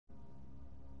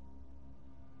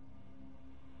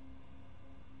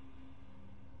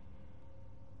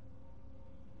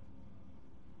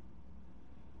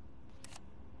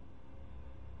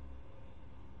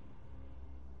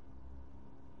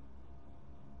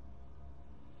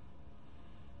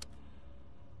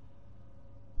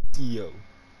Yo.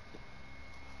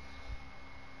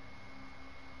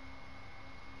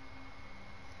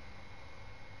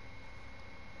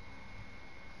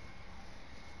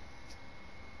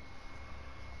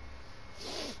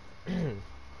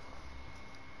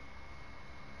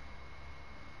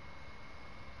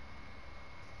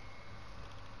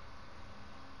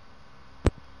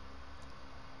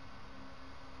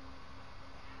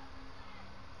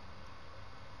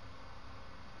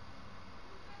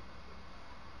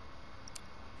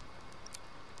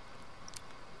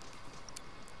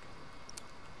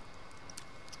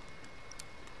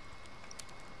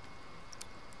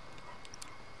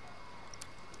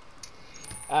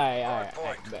 Alright,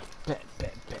 bet.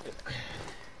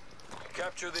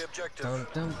 Capture the objective.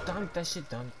 Dump that shit,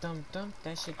 dump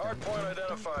that shit. Hardpoint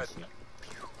identified.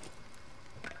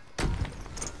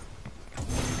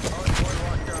 Hardpoint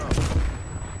locked down.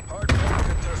 Hardpoint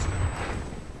contested.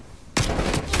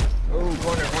 Oh,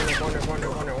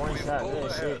 corner, one shot,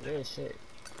 good shit.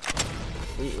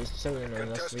 We is chilling on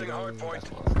us, we Contesting don't hardpoint.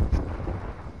 even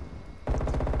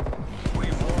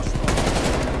We've lost the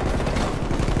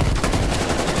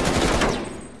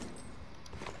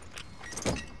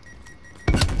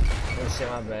oh shit,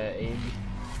 my bad, Abe.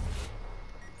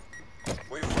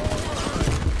 We've fallen behind.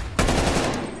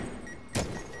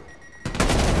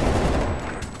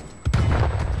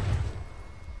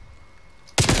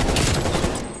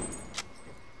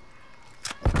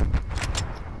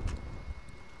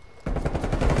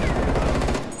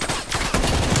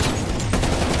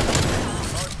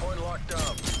 Hardpoint locked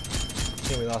down.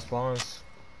 See, we lost spawns.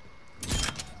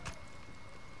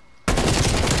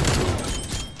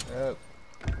 Yep.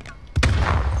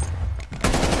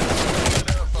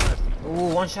 Identified.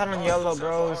 Ooh, one shot on yellow,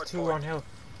 bro. It's two on hill.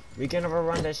 We can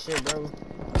overrun that shit, bro.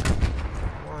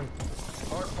 Come on.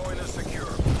 Hardpoint is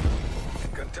secure.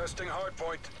 Contesting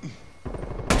hardpoint.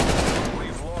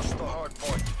 We've lost the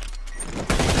hardpoint.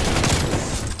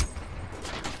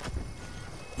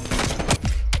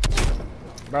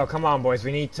 Bro, come on, boys.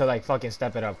 We need to, like, fucking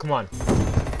step it up. Come on.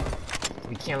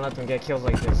 We can't let them get kills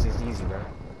like this. It's easy, bro.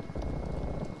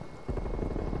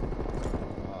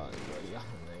 Oh, y'all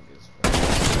niggas, bro.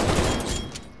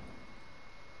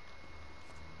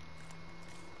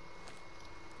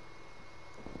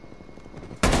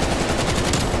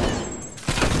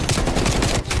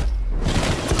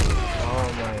 Oh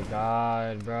my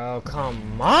god, bro.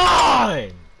 Come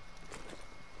on!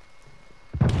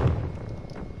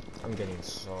 I'm getting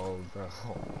sold, bro.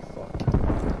 Holy fuck.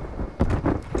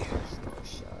 There's no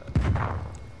shot.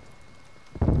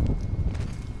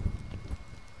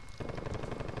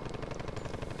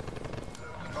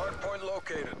 Hardpoint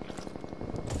located.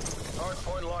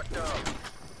 Hardpoint locked down.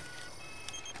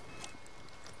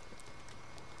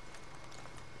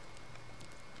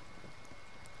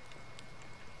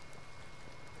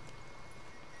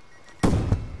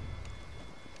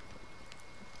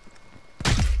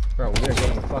 Bro, we are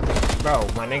getting fucking. Bro,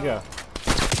 my nigga.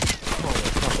 Oh my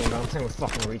fucking god, I'm playing with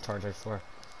fucking retards right for.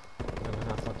 I'm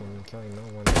not fucking killing no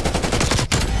one.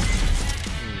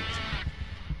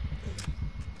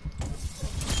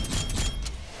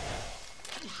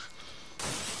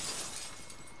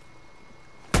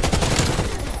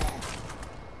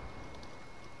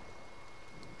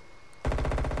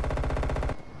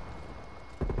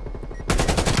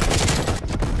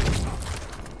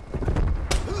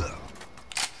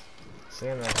 Stay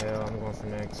on that hill, I'm going for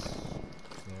next.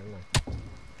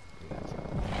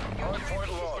 Hardpoint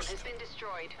lost. Has been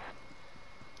destroyed.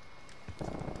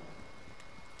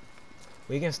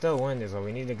 We can still win this, but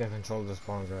we need to get control of the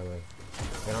spawns early.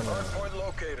 Get on the Hardpoint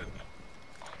located.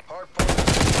 Hardpoint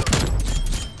secure.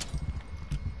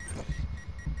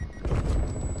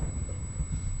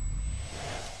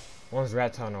 One's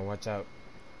rat tunnel, watch out.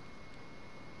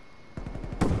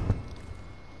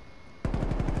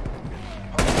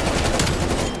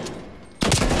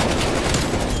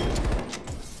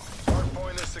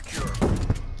 Hardpoint is secure.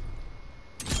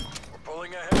 We're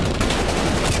pulling ahead.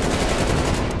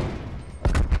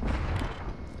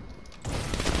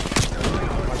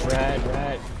 Watch rat.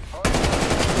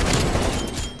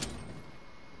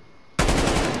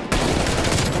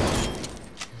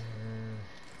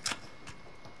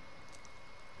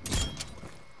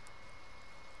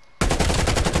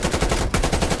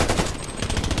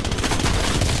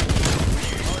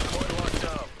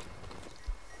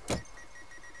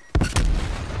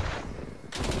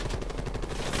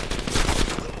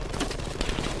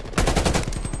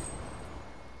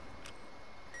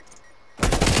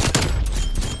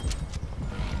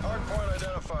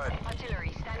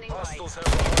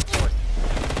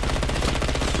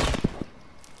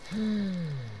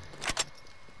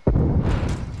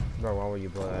 would you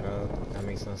blow that up? That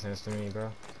makes no sense to me, bro.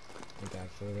 Like,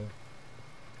 actually.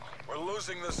 We're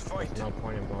losing this fight. There's no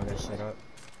point in blowing that shit up.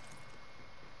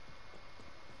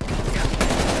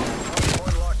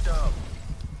 Hardpoint locked down.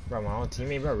 Bro, my own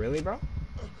teammate, bro? Really, bro? I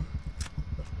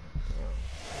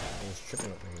was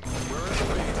tripping over here. We're in the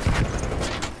lead.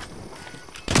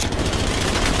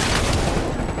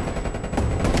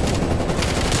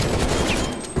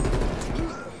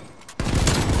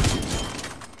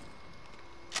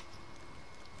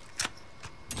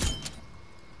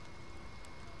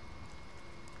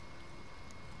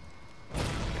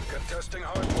 Contesting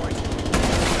hardpoint.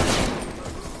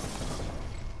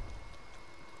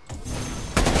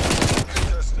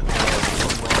 Contested.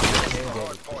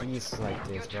 Peace like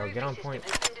this, bro. Get on point.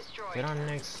 Get on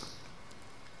next.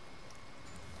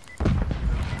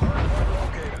 Hardpoint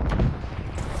located.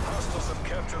 Hostiles have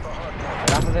captured the hardpoint.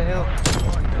 Top of the hill.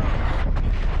 Locked down.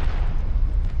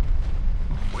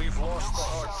 We've lost the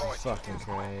hardpoint. Fucking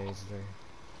crazy.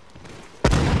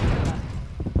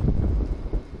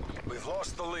 We've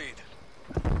lost the lead.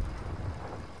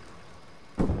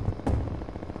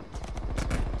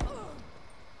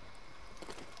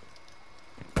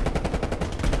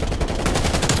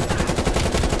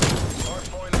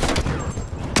 Hardpoint is secure.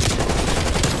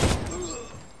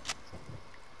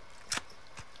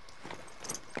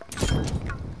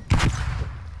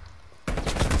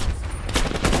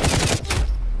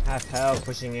 Half health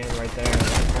pushing in right there.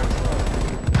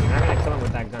 You're not gonna kill him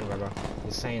with that gun, bro.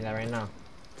 Just saying that right now.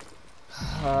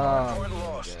 Oh, Hardpoint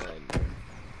lost.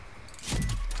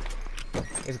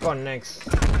 he's going next.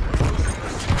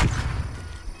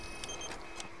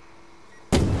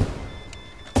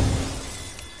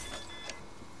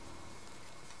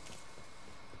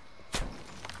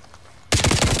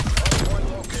 Hardpoint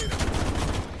located.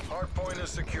 Hardpoint is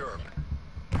secure.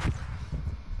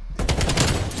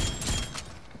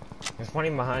 There's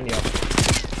pointing behind you.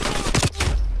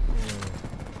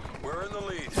 We're in the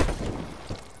lead.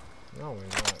 No, we're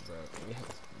not, bro.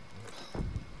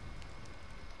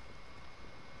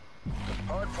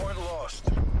 Hardpoint lost.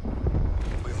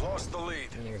 We've lost the lead.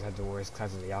 You niggas had the worst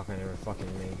class of the Alcon ever fucking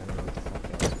made. I don't know what the fuck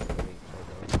that was gonna be,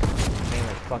 bro. Ain't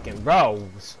like fucking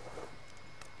bros.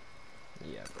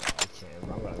 Yeah, bro. I can't.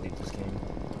 Bro. I'm gonna leave this game.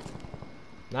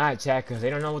 Nah, chat, cause they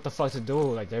don't know what the fuck to do.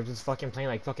 Like they're just fucking playing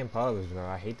like fucking pugs, bro.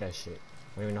 I hate that shit.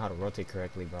 I don't even know how to rotate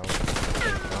correctly, bro. It's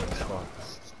dumb as fuck.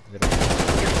 It's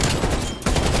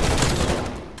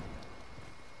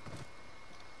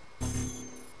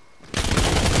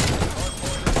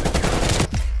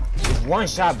It's one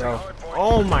shot, bro.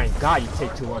 Oh my god, you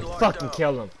take 2-1. Fucking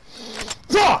kill him.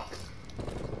 Fuck!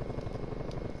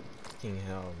 Fucking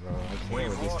hell, bro. I can't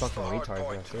with these fucking retards,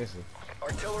 bro. Seriously.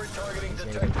 Artillery targeting I'm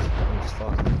detected. just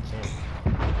fucked. I can't.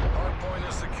 Hardpoint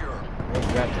is secure. Where's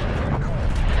that?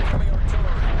 Incoming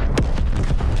artillery.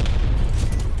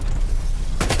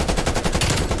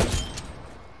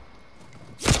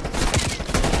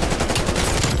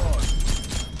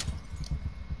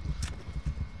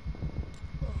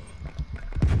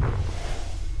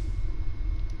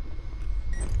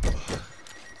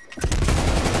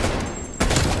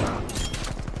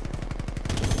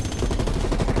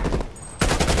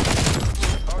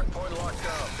 Hardpoint locked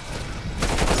down.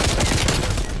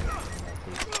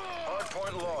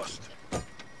 Hardpoint lost.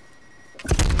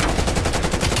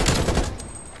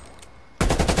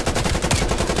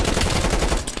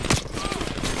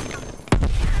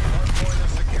 Hardpoint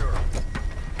is secure.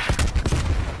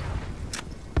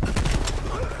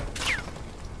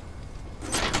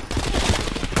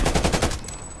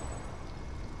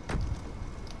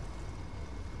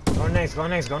 Go next, go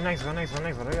next, go next, go next, go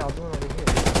next. What are y'all doing over here?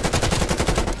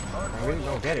 I really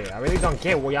don't get it. I really don't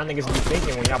get what y'all niggas be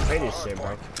thinking when y'all play this shit,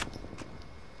 bro.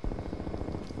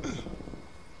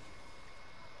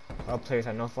 Our players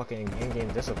had no fucking in-game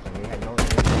discipline. They had no. What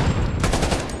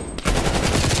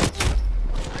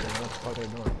the fuck they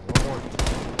doing? One more.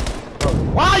 Bro,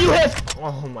 why you hit?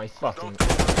 Oh my fucking.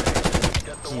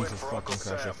 Get the win Jesus for fucking Uncle Christ,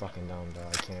 you're Sam. fucking dumb, bro.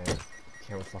 I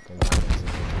can't fucking die. This is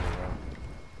ridiculous, bro.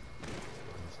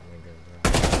 This nigga, bro.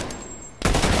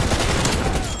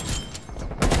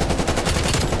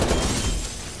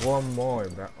 One more,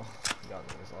 bro. Oh, y'all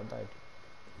niggas all died.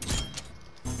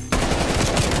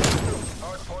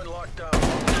 Hardpoint locked down.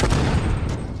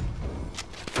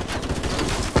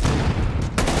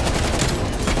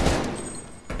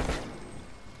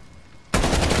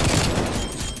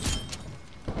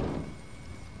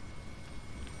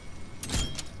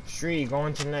 Street,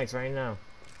 going to next right now.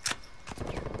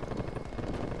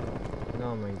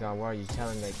 Oh my god, why are you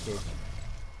telling that kid?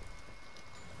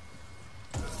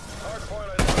 Hardpoint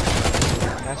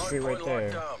identified. That street right Hardpoint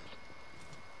there. locked down.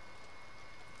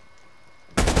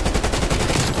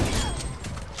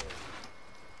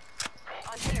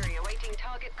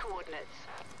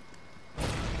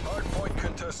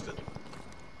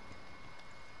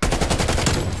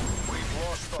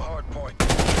 lost the hard point.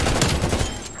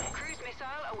 Cruise missile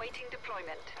awaiting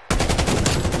deployment.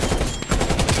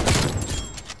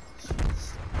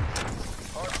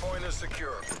 Hard point is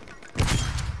secure.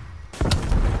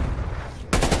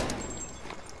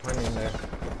 I'm in there.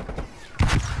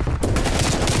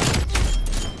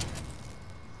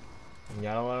 You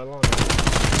gotta let it alone.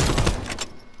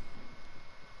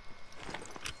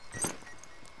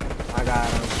 I got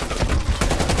him.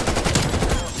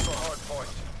 Lost the hard point.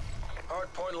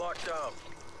 Hard point locked down.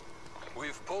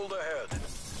 We've pulled ahead.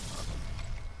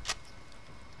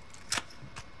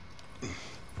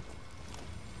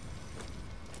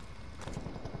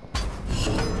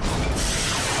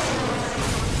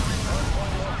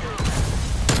 Hardpoint located.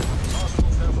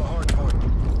 Hostiles have the hard point.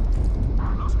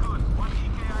 Looks good. 1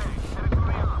 EKIA.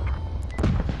 Territory arc.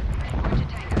 Roger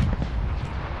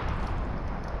Tango.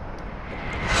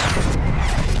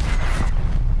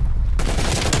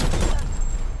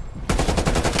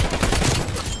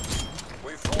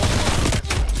 We've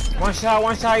pulled. One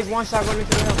shot, he's one shot going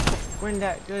into the hill. Win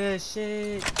that good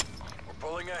shit. We're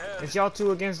pulling ahead. It's y'all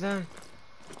two against them.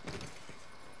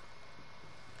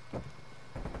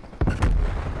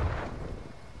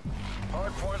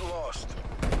 Hard point lost.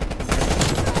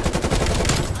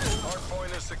 Hard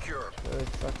point is secure. Good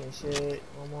fucking shit.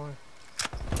 One more.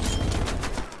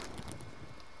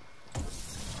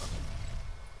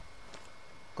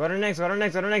 Go to the next, go to the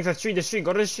next, go to the next. The street,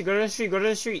 go to the street, go to the street, go to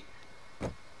the street.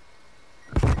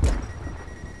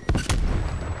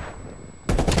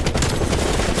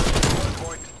 Hard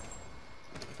point.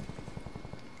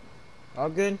 All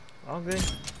good, all good.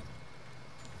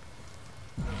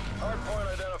 Hard point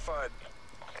identified.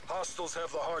 Hostiles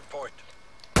have the hard point.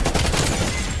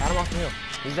 Got him off the hill.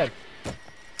 He's dead.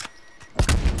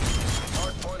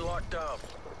 Hard point locked down.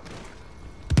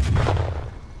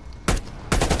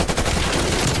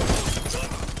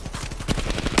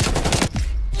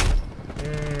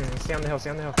 Stay on the hill, stay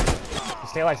on the hill.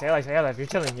 Stay alive, stay alive, stay alive. You're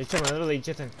chilling, literally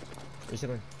chilling. You're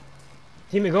chilling.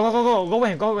 Teammate, go with him,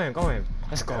 go with him, go with him.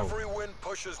 Let's go. Every wind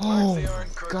pushes back Oh the Iron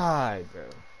my Curtain. god, bro.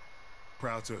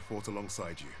 Proud to have fought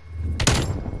alongside you.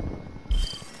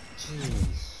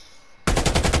 Jeez.